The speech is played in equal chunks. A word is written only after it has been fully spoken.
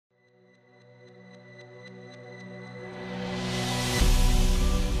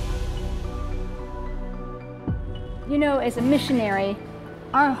You know, as a missionary,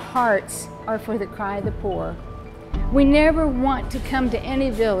 our hearts are for the cry of the poor. We never want to come to any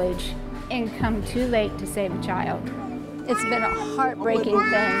village and come too late to save a child. It's been a heartbreaking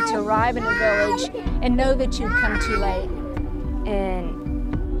thing to arrive in a village and know that you've come too late.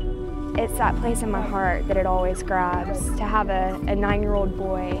 And it's that place in my heart that it always grabs, to have a 9-year-old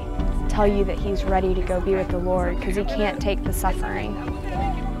boy tell you that he's ready to go be with the Lord because he can't take the suffering.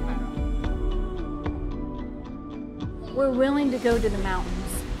 We're willing to go to the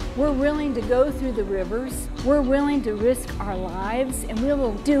mountains. We're willing to go through the rivers. We're willing to risk our lives, and we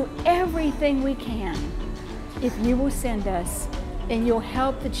will do everything we can if you will send us and you'll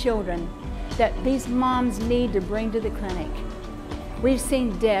help the children that these moms need to bring to the clinic. We've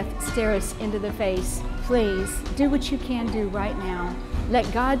seen death stare us into the face. Please do what you can do right now.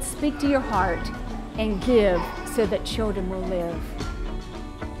 Let God speak to your heart and give so that children will live.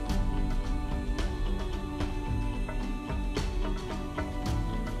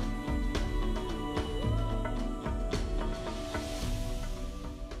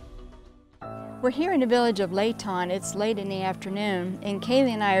 We're here in the village of Layton. It's late in the afternoon, and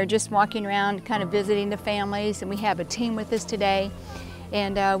Kaylee and I are just walking around kind of visiting the families, and we have a team with us today.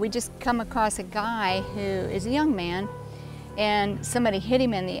 And we just come across a guy who is a young man, and somebody hit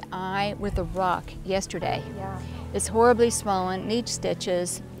him in the eye with a rock yesterday. Yeah. It's horribly swollen, needs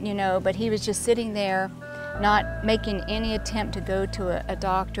stitches, you know, but he was just sitting there, not making any attempt to go to a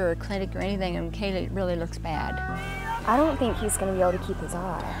doctor or a clinic or anything, and Kaylee really looks bad. I don't think he's going to be able to keep his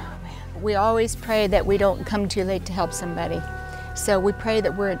eye. We always pray that we don't come too late to help somebody. So we pray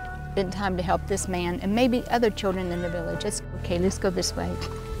that we're in time to help this man and maybe other children in the village. Okay, let's go this way.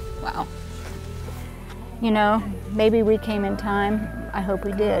 Wow. You know, maybe we came in time. I hope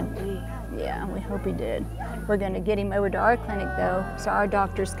we did. Yeah, we hope we did. We're going to get him over to our clinic though, so our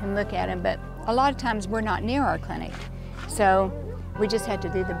doctors can look at him. But a lot of times we're not near our clinic. So we just have to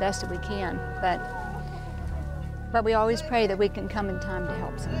do the best that we can. But we always pray that we can come in time to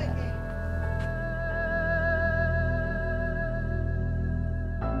help somebody.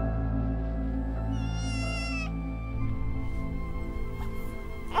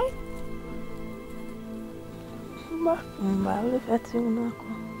 Mbale fati unako.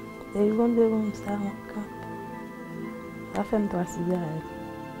 Egonde umsama ka. Afem to asigaye.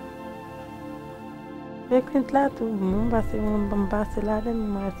 Bekwint la tu mbase la den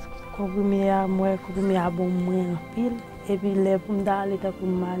mas ko gumia moe ko gumia bom moe pil e bi le pum dali ta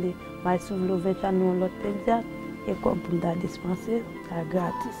pum mali mai suvlo vetano lotelja e ko pum da dispenser ta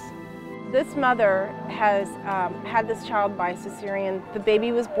gratis. This mother has had this child by cesarean. The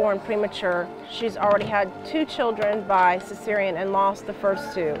baby was born premature. She's already had 2 children by cesarean and lost the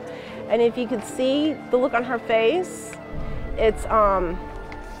first 2. And if you could see the look on her face, it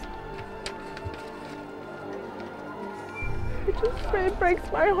just really breaks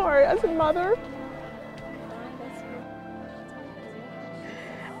my heart as a mother.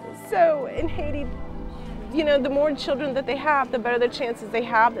 So in Haiti, you know, the more children that they have, the better the chances they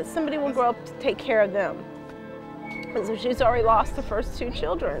have that somebody will grow up to take care of them. And so she's already lost the first 2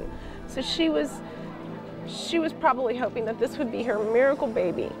 children. So she was probably hoping that this would be her miracle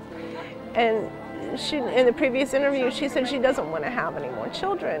baby. And she, in the previous interview, she said she doesn't want to have any more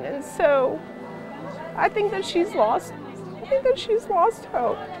children. And so I think that she's lost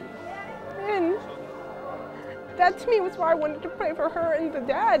hope. And that to me was why I wanted to pray for her and the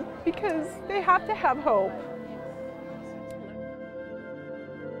dad, because they have to have hope.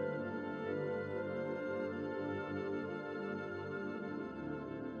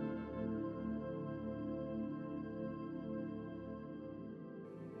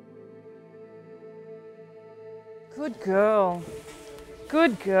 Good girl.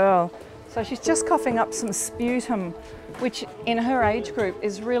 Good girl. So she's just coughing up some sputum, which in her age group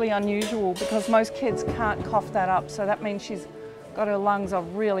is really unusual because most kids can't cough that up. So that means she's got her lungs are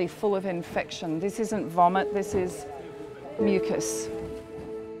really full of infection. This isn't vomit, this is mucus.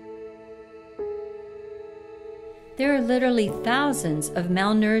 There are literally thousands of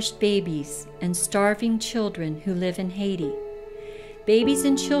malnourished babies and starving children who live in Haiti. Babies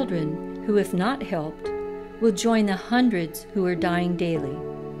and children who, if not helped, will join the hundreds who are dying daily.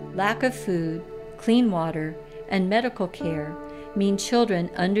 Lack of food, clean water, and medical care mean children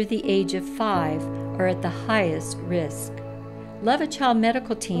under the age of 5 are at the highest risk. Love a Child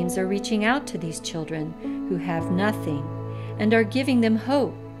medical teams are reaching out to these children who have nothing and are giving them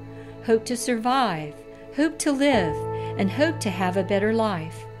hope. Hope to survive, hope to live, and hope to have a better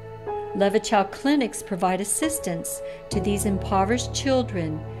life. Love a Child clinics provide assistance to these impoverished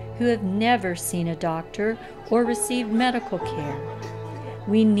children who have never seen a doctor or received medical care.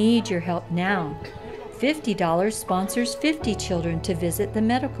 We need your help now. $50 sponsors 50 children to visit the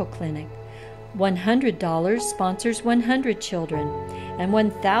medical clinic. $100 sponsors 100 children, and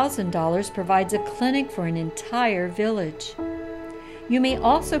 $1,000 provides a clinic for an entire village. You may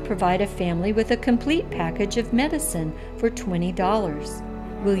also provide a family with a complete package of medicine for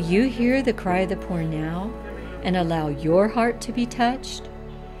 $20. Will you hear the cry of the poor now and allow your heart to be touched?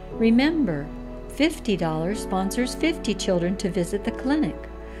 Remember, $50 sponsors 50 children to visit the clinic.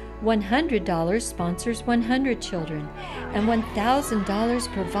 $100 sponsors 100 children, and $1,000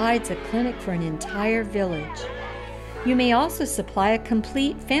 provides a clinic for an entire village. You may also supply a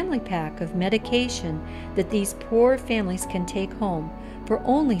complete family pack of medication that these poor families can take home for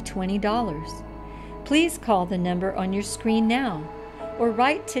only $20. Please call the number on your screen now, or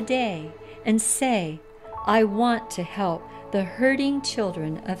write today and say, "I want to help the hurting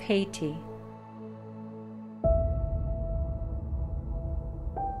children of Haiti."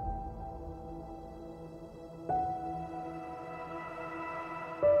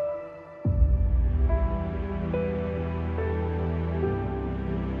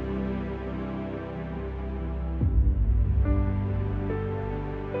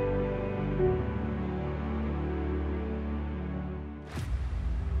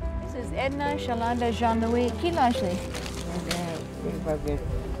 This is Edna Shalanda Jean-Louis. Quel âge est?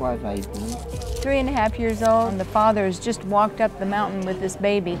 3.5 years old. And the father has just walked up the mountain with this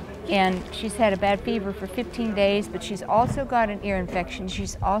baby, and she's had a bad fever for 15 days, but she's also got an ear infection.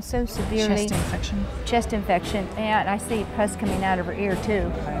 She's also severely... Chest infection. And I see pus coming out of her ear too.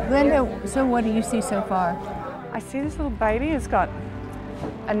 Glenda, so what do you see so far? I see this little baby has got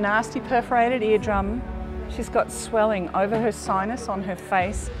a nasty perforated eardrum. She's got swelling over her sinus on her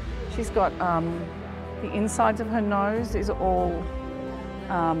face. She's got the insides of her nose is all,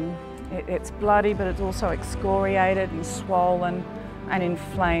 it's bloody, but it's also excoriated and swollen and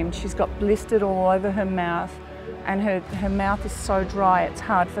inflamed. She's got blistered all over her mouth, and her mouth is so dry it's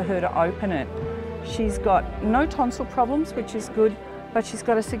hard for her to open it. She's got no tonsil problems, which is good, but she's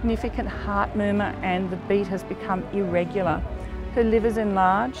got a significant heart murmur and the beat has become irregular. Her liver's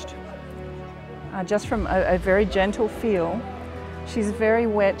enlarged, just from a very gentle feel. She's very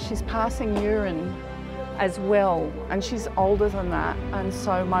wet, she's passing urine as well, and she's older than that, and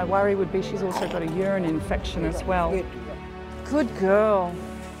so my worry would be she's also got a urine infection as well. Good girl,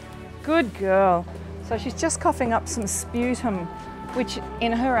 good girl. So she's just coughing up some sputum, which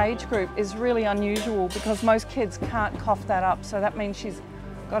in her age group is really unusual because most kids can't cough that up, so that means she's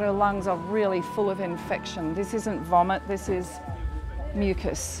got her lungs are really full of infection. This isn't vomit, this is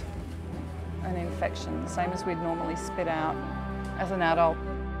mucus, an infection, the same as we'd normally spit out as an adult.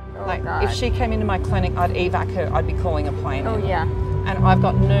 Oh, like, God. if she came into my clinic, I'd evac her, I'd be calling a plane. Oh, yeah. And I've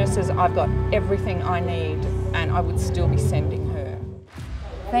got nurses, I've got everything I need, and I would still be sending her.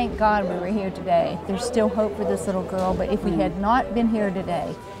 Thank God we were here today. There's still hope for this little girl, but if we had not been here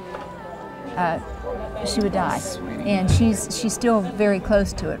today, she would die. And she's still very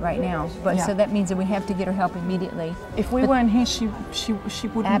close to it right now. But Yeah. so that means that we have to get her help immediately. If we weren't here, she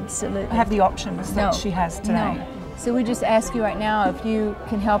wouldn't Absolutely. have the options that she has today. No. So we just ask you right now if you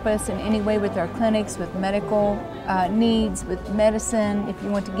can help us in any way with our clinics, with medical needs, with medicine, if you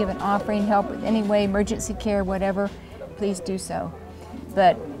want to give an offering, help with any way, emergency care, whatever, please do so.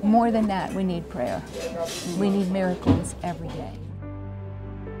 But more than that, we need prayer. We need miracles every day.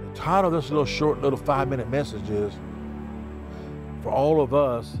 The title of this short 5-minute message is, for all of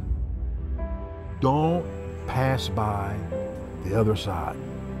us, don't pass by the other side.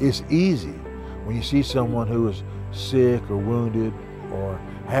 It's easy when you see someone who is sick or wounded or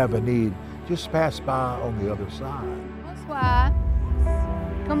have a need, just pass by on the other side. Bonsoir.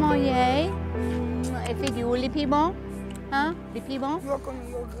 Comment y est? Elle fait du les pieds bons? Hein? Les pieds bons?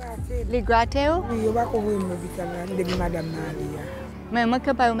 Les grattés? Mais moi,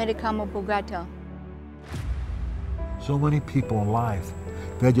 que pas au médicament pour gratté. So many people in life,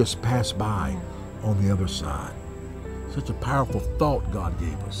 they just pass by on the other side. Such a powerful thought God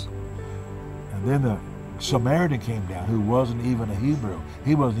gave us. And then the Samaritan came down who wasn't even a Hebrew.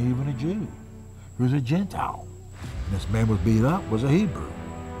 He wasn't even a Jew. He was a Gentile. And this man was beat up, was a Hebrew.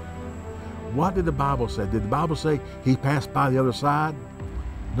 What did the Bible say? Did the Bible say he passed by the other side?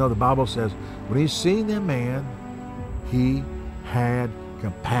 No, the Bible says when he seen that man, he had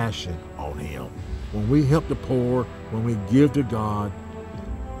compassion on him. When we help the poor, when we give to God,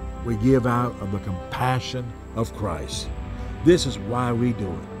 we give out of the compassion of Christ. This is why we do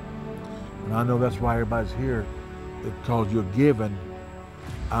it. And I know that's why everybody's here, because you're given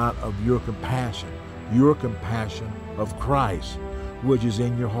out of your compassion of Christ, which is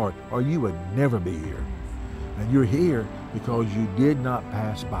in your heart, or you would never be here. And you're here because you did not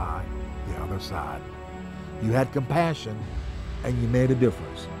pass by the other side. You had compassion, and you made a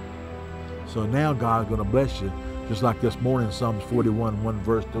difference. So now God's going to bless you, just like this morning, Psalms 41, 1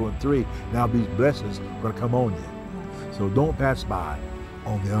 verse 2 and 3. Now these blessings are going to come on you. So don't pass by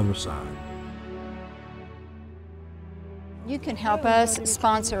on the other side. You can help us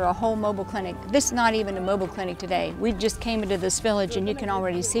sponsor a whole mobile clinic. This is not even a mobile clinic today. We just came into this village and you can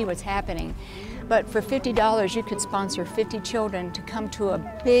already see what's happening. But for $50, you could sponsor 50 children to come to a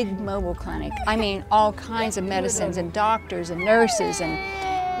big mobile clinic. I mean, all kinds of medicines and doctors and nurses and,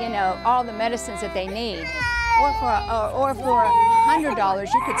 you know, all the medicines that they need. Or for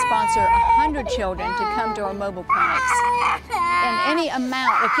 $100, you could sponsor 100 children to come to our mobile clinics. And any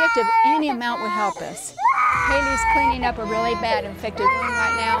amount, a gift of any amount would help us. Haley's cleaning up a really bad infected wound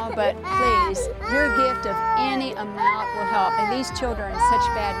right now, but please, your gift of any amount will help. And these children are in such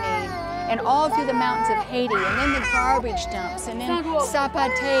bad need. And all through the mountains of Haiti, and then the garbage dumps, and then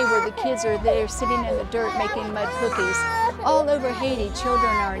Zapate, where the kids are there sitting in the dirt making mud cookies. All over Haiti,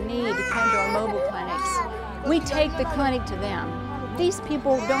 children are in need to come to our mobile clinics. We take the clinic to them. These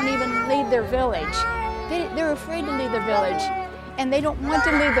people don't even leave their village. They're afraid to leave their village, and they don't want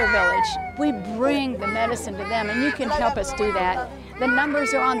to leave their village. We bring the medicine to them, and you can help us do that. The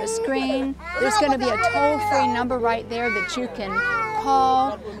numbers are on the screen. There's going to be a toll-free number right there that you can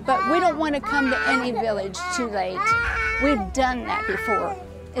call, but we don't want to come to any village too late. We've done that before.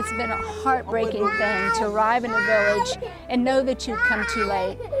 It's been a heartbreaking thing to arrive in a village and know that you've come too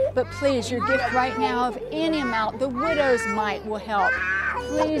late. But please, your gift right now of any amount, the widow's mite will help.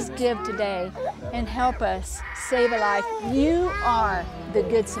 Please give today and help us save a life. You are the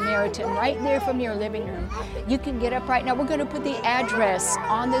Good Samaritan right there from your living room. You can get up right now. We're going to put the address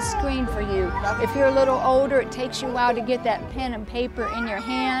on the screen for you. If you're a little older, it takes you a while to get that pen and paper in your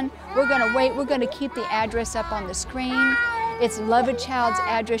hand. We're going to wait. We're going to keep the address up on the screen. It's Love a Child's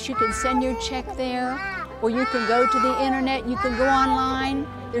address. You can send your check there, or you can go to the internet. You can go online.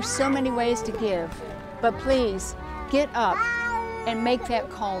 There's so many ways to give. But please, get up and make that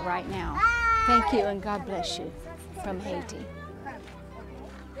call right now. Thank you, and God bless you from Haiti.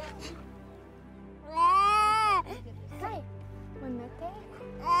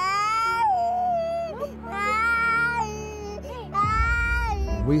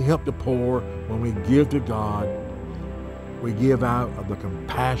 When we help the poor, when we give to God, we give out of the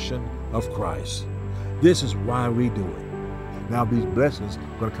compassion of Christ. This is why we do it. Now these blessings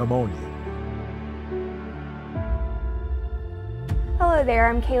are going to come on you. Hello there,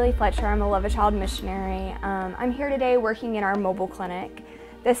 I'm Kaylee Fletcher. I'm a Love a Child missionary. I'm here today working in our mobile clinic.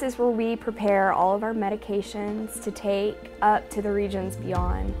 This is where we prepare all of our medications to take up to the regions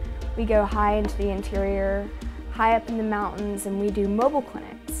beyond. We go high into the interior, high up in the mountains, and we do mobile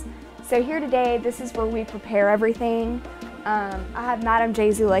clinics. So here today, this is where we prepare everything. I have Madam J.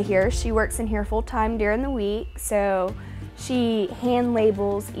 Zula here. She works in here full-time during the week, so she hand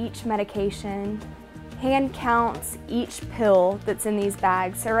labels each medication, hand counts each pill that's in these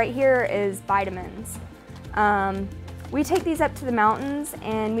bags. So right here is vitamins. We take these up to the mountains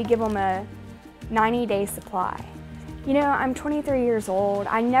and we give them a 90-day supply. You know, I'm 23 years old.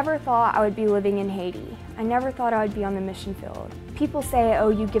 I never thought I would be living in Haiti. I never thought I would be on the mission field. People say, oh,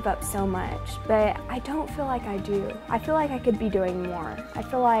 you give up so much, but I don't feel like I do. I feel like I could be doing more. I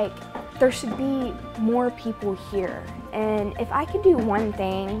feel like there should be more people here. And if I could do one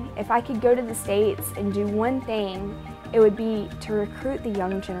thing, if I could go to the States and do one thing, it would be to recruit the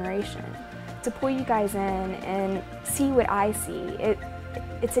young generation, to pull you guys in and see what I see.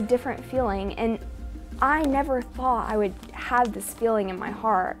 It's a different feeling, and I never thought I would have this feeling in my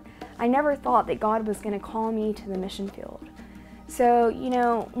heart. I never thought that God was going to call me to the mission field. So, you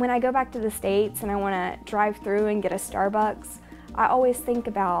know, when I go back to the States and I want to drive through and get a Starbucks, I always think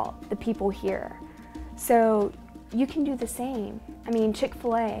about the people here. So you can do the same. I mean,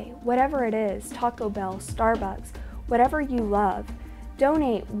 Chick-fil-A, whatever it is, Taco Bell, Starbucks, whatever you love,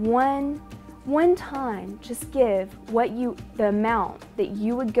 donate one time. Just give the amount that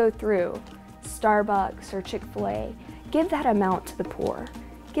you would go through Starbucks or Chick-fil-A. Give that amount to the poor.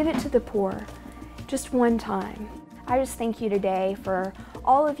 Give it to the poor, just one time. I just thank you today for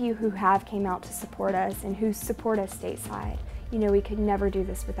all of you who have came out to support us and who support us stateside. You know, we could never do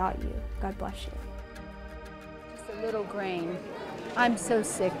this without you. God bless you. Just a little grain. I'm so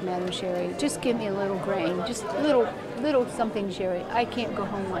sick, Madam Sherry. Just give me a little grain. Just a little something, Sherry. I can't go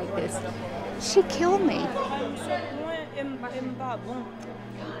home like this. She killed me.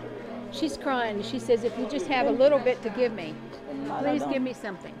 She's crying. She says, if you just have a little bit to give me, please give me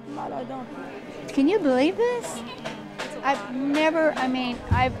something. Can you believe this? I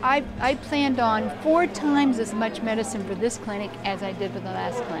planned on 4 times as much medicine for this clinic as I did for the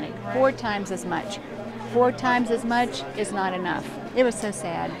last clinic. 4 times as much. 4 times as much is not enough. It was so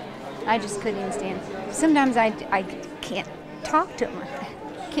sad. I just couldn't even stand. Sometimes I can't talk to him.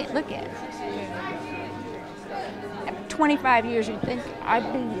 I can't look at him. After 25 years, you'd think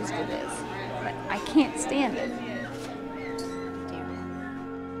I'd be used to this, but I can't stand it.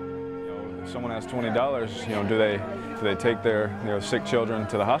 If someone has $20, do they take their sick children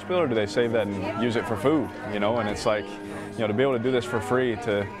to the hospital, or do they save that and use it for food? And it's like, to be able to do this for free,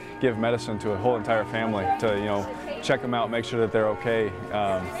 to give medicine to a whole entire family, to check them out, make sure that they're okay.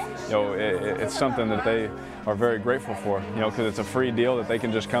 It's something that they are very grateful for, because it's a free deal that they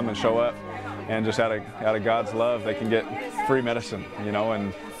can just come and show up, and just out of God's love, they can get free medicine, and they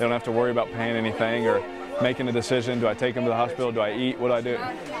don't have to worry about paying anything or making a decision. Do I take them to the hospital? Do I eat? What do I do?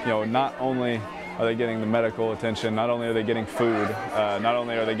 Not only are they getting the medical attention, not only are they getting food, not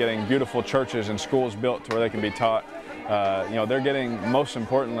only are they getting beautiful churches and schools built to where they can be taught, they're getting, most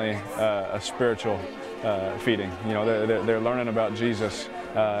importantly, a spiritual feeding. They're learning about Jesus,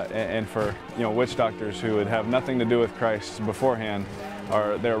 and for witch doctors who would have nothing to do with Christ beforehand,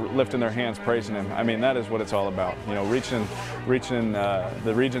 they're lifting their hands praising Him. I mean, that is what it's all about. Reaching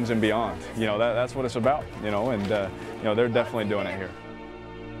the regions and beyond. That's what it's about. And they're definitely doing it here.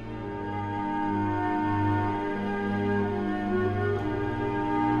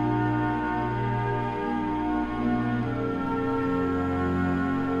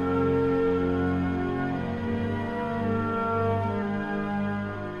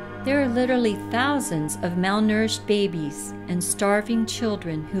 There are literally thousands of malnourished babies and starving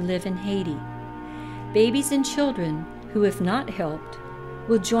children who live in Haiti. Babies and children who, if not helped,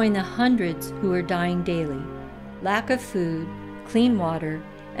 will join the hundreds who are dying daily. Lack of food, clean water,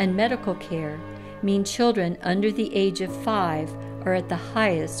 and medical care mean children under the age of 5 are at the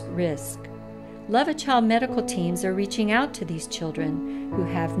highest risk. Love a Child medical teams are reaching out to these children who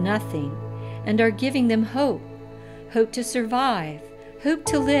have nothing and are giving them hope. Hope to survive, hope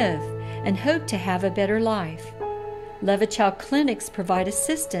to live, and hope to have a better life. Love a Child clinics provide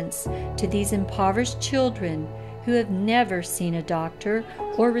assistance to these impoverished children who have never seen a doctor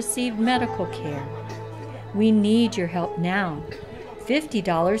or received medical care. We need your help now.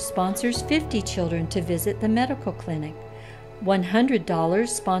 $50 sponsors 50 children to visit the medical clinic. $100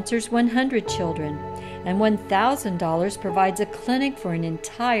 sponsors 100 children, and $1,000 provides a clinic for an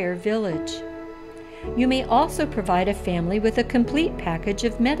entire village. You may also provide a family with a complete package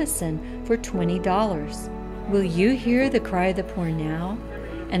of medicine for $20. Will you hear the cry of the poor now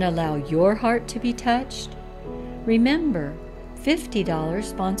and allow your heart to be touched? Remember, $50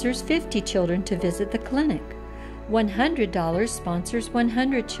 sponsors 50 children to visit the clinic. $100 sponsors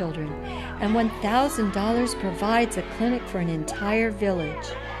 100 children, and $1,000 provides a clinic for an entire village.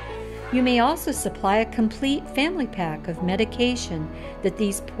 You may also supply a complete family pack of medication that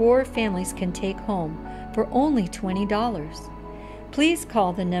these poor families can take home for only $20. Please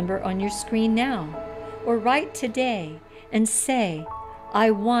call the number on your screen now, or write today and say,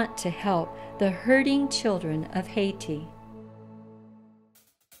 "I want to help the hurting children of Haiti."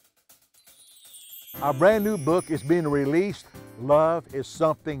 Our brand new book is being released, Love is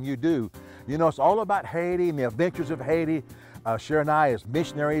Something You Do. It's all about Haiti and the adventures of Haiti. Sharon and I as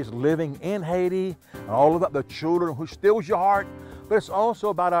missionaries living in Haiti, and all about the children who steals your heart. But it's also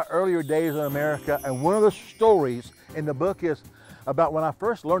about our earlier days in America, and one of the stories in the book is about when I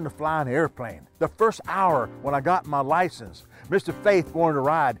first learned to fly an airplane. The first hour when I got my license, Mr. Faith wanted to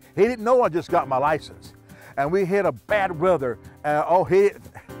ride. He didn't know I just got my license. And we hit a bad weather.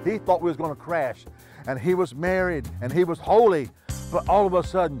 He thought we was going to crash. And he was married and he was holy. But all of a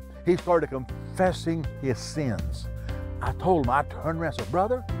sudden, he started confessing his sins. I told him, I turned around and said,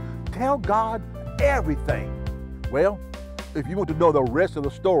 "Brother, tell God everything." Well, if you want to know the rest of the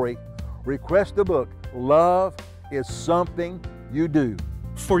story, request the book, Love is Something You Do.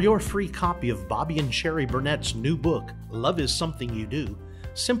 For your free copy of Bobby and Sherry Burnett's new book, Love is Something You Do,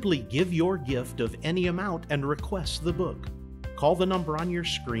 simply give your gift of any amount and request the book. Call the number on your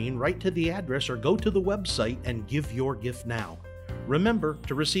screen, write to the address, or go to the website and give your gift now. Remember,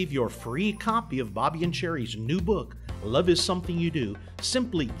 to receive your free copy of Bobby and Sherry's new book, Love is Something You Do,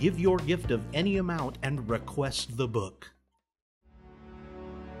 simply give your gift of any amount and request the book.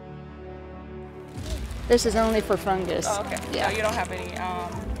 This is only for fungus. Oh, okay. Yeah. No, you don't have any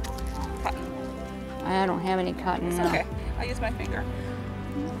cotton? I don't have any cotton. It's no. okay. I'll use my finger.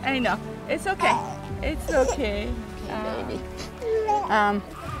 I know. It's okay. It's okay. Baby.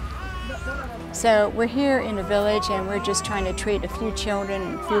 So we're here in the village and we're just trying to treat a few children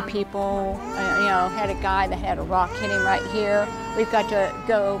and a few people. Had a guy that had a rock hit him right here. We've got to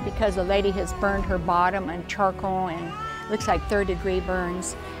go because the lady has burned her bottom and charcoal, and Looks like third-degree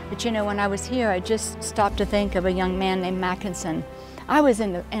burns. But you know, when I was here, I just stopped to think of a young man named Mackinson. I was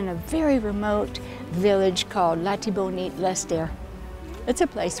in a very remote village called Latibonite-Lester. It's a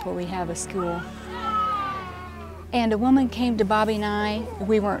place where we have a school. And a woman came to Bobby and I.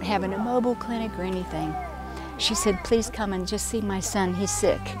 We weren't having a mobile clinic or anything. She said, please come and just see my son, he's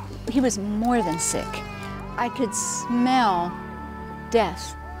sick. He was more than sick. I could smell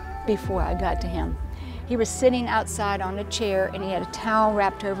death before I got to him. He was sitting outside on a chair and he had a towel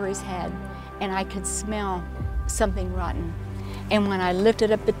wrapped over his head, and I could smell something rotten. And when I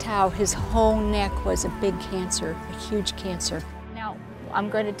lifted up the towel, his whole neck was a big cancer, a huge cancer. Now, I'm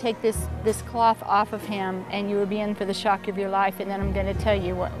going to take this cloth off of him, and you will be in for the shock of your life, and then I'm going to tell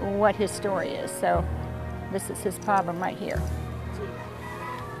you what his story is. So this is his problem right here.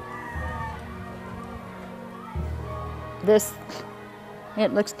 This,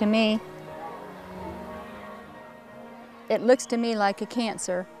 it looks to me like a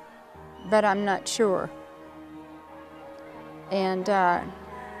cancer, but I'm not sure. And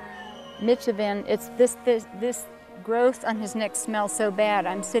Michovan, it's this growth on his neck smells so bad.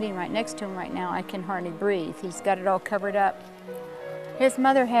 I'm sitting right next to him right now. I can hardly breathe. He's got it all covered up. His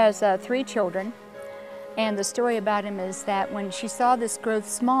mother has 3 children, and the story about him is that when she saw this growth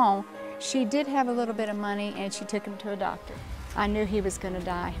small, she did have a little bit of money, and she took him to a doctor. I knew he was going to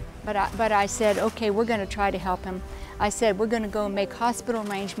die, but I said, okay, we're going to try to help him. I said, we're going to go and make hospital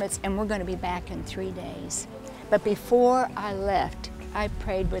arrangements, and we're going to be back in 3 days. But before I left, I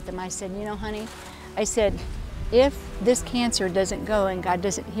prayed with him. I said, you know, honey, I said, if this cancer doesn't go and God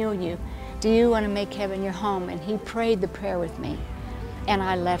doesn't heal you, do you want to make heaven your home? And he prayed the prayer with me, and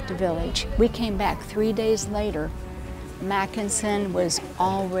I left the village. We came back 3 days later. Mackinson was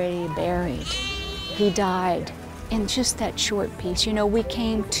already buried. He died in just that short piece. You know, we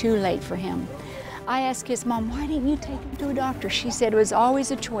came too late for him. I asked his mom, why didn't you take him to a doctor? She said it was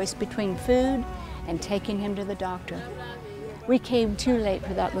always a choice between food and taking him to the doctor. We came too late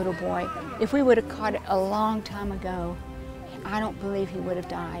for that little boy. If we would have caught it a long time ago, I don't believe he would have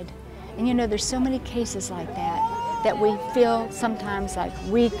died. And you know, there's so many cases like that we feel sometimes like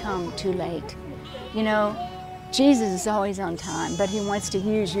we come too late. You know, Jesus is always on time, but he wants to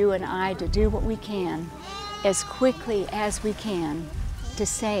use you and I to do what we can as quickly as we can to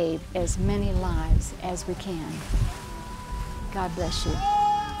save as many lives as we can. God bless you.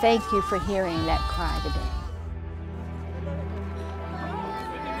 Thank you for hearing that cry today.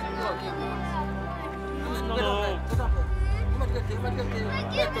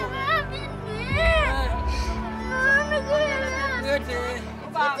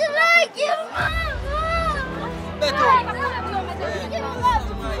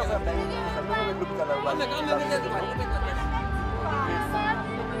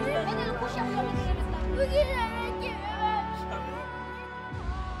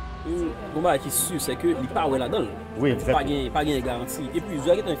 Comment qui est sûr, c'est que il pas là-dedans. Oui, exactement. Pas gain garantie. Et puis, ils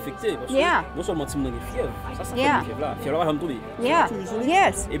ont été infectés parce que non seulement ils ont une fièvre, ça fait une fièvre là. Fièvre là, va me tomber.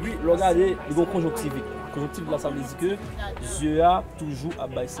 Yes. Et puis, regardez, ils ont conjonctivite. Conjonctivite là, ça veut dire que yeux a toujours à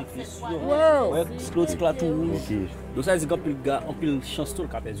baisser sécrétion. Wow. Ouais, sclérotique là tout rouge. Donc ça veut dire qu'on peut une chance tout le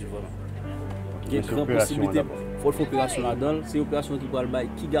cas perdu vraiment. Il y a une grande possibilité. Il faut faire opération là-dedans. C'est une opération qui va le bail,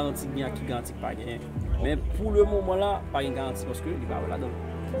 qui garantit bien, qui garantit pas bien. Mais pour le moment là, pas une garantie parce que il va là-dedans.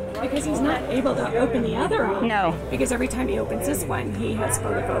 Because he's not able to open the other eye. No. Because every time he opens this one, he has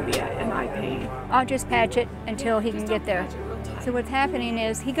photophobia and eye pain. I'll just patch it until he can get there. So what's happening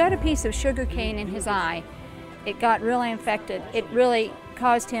is he got a piece of sugar cane in his eye. It got really infected. It really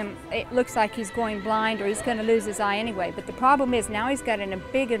caused him, it looks like he's going blind or he's going to lose his eye anyway. But the problem is now he's got a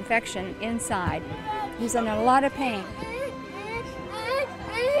big infection inside. He's in a lot of pain.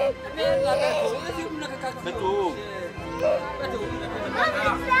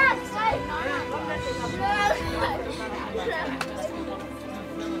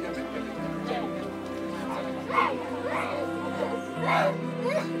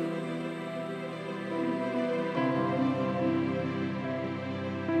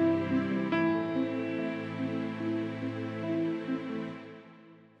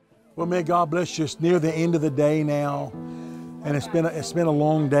 Well, may God bless you. It's near the end of the day now, and it's been a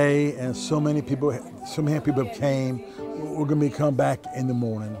long day, and so many people have came. We're going to come back in the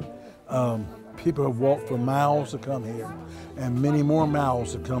morning. People have walked for miles to come here, and many more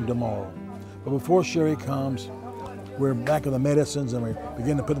miles to come tomorrow. But before Sherry comes, we're back in the medicines, and we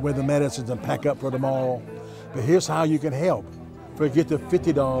begin to put away the medicines and pack up for tomorrow. But here's how you can help. Forget the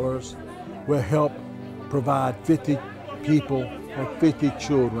 $50 will help provide 50 people or 50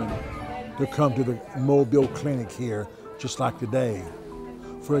 children to come to the mobile clinic here, just like today.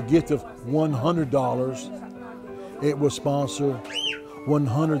 For a gift of $100, it will sponsor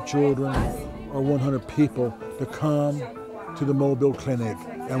 100 children or 100 people to come to the Mobile Clinic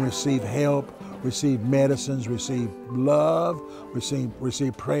and receive help, receive medicines, receive love,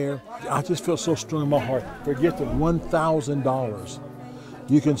 receive prayer. I just feel so strong in my heart. For a gift of $1,000,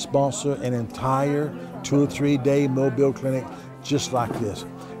 you can sponsor an entire 2 or 3 day Mobile Clinic just like this.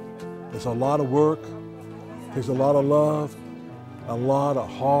 It's a lot of work, takes a lot of love, a lot of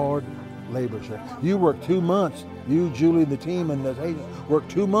hard labor. You work 2 months, you, Julie, and the team, and the agent work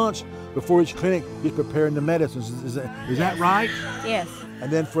 2 months before each clinic is preparing the medicines. Is that right? Yes.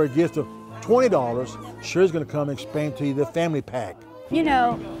 And then for a gift of $20, Sherry's going to come and explain to you the family pack. You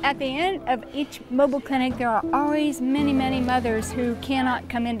know, at the end of each mobile clinic, there are always many, many mothers who cannot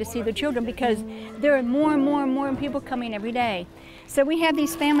come in to see their children because there are more and more and more people coming every day. So we have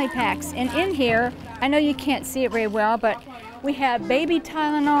these family packs, and in here, I know you can't see it very well, but we have baby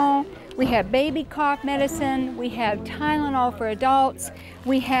Tylenol, we have baby cough medicine, we have Tylenol for adults,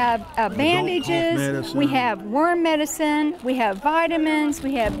 we have bandages, we have worm medicine, we have vitamins,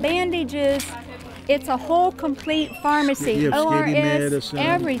 we have bandages. It's a whole complete pharmacy, ORS, medicine,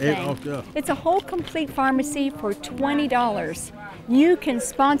 everything. It's a whole complete pharmacy for $20. You can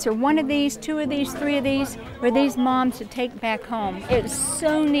sponsor one of these, 2 of these, 3 of these for these moms to take back home. It's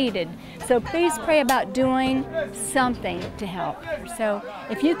so needed. So please pray about doing something to help. So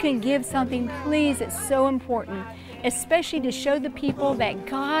if you can give something, please, it's so important, especially to show the people that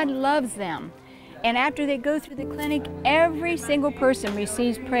God loves them. And after they go through the clinic, every single person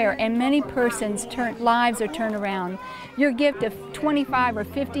receives prayer, and many persons' lives are turned around. Your gift of $25 or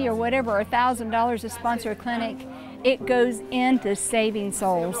 $50 or whatever, or $1,000 to sponsor a clinic, it goes into saving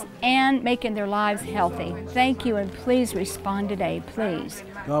souls and making their lives healthy. Thank you, and please respond today, please.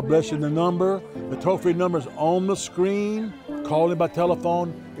 God bless you. The toll-free number is on the screen. Call in by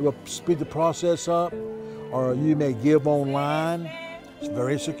telephone. It will speed the process up, or you may give online. It's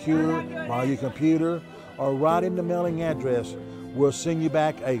very secure, via your computer, or write in the mailing address. We'll send you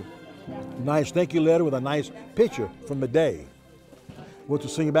back a nice thank you letter with a nice picture from the day. We'll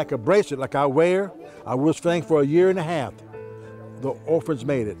send you back a bracelet like I wear. I was thanked for 1.5 years. The orphans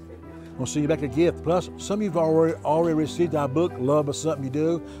made it. We'll send you back a gift. Plus, some of you have already received our book, Love Is Something You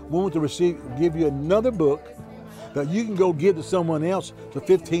Do. We want to give you another book that you can go give to someone else for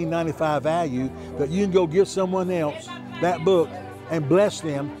 $15.95 value, that you can go give someone else that book and bless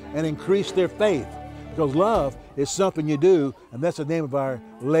them and increase their faith. Because love is something you do, and that's the name of our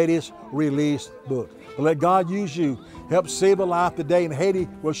latest released book. But let God use you. Help save a life today in Haiti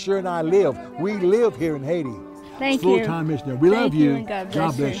where Sherry and I live. We live here in Haiti. Thank you. Full-time missionary. We love you. And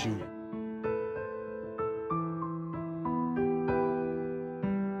God bless you.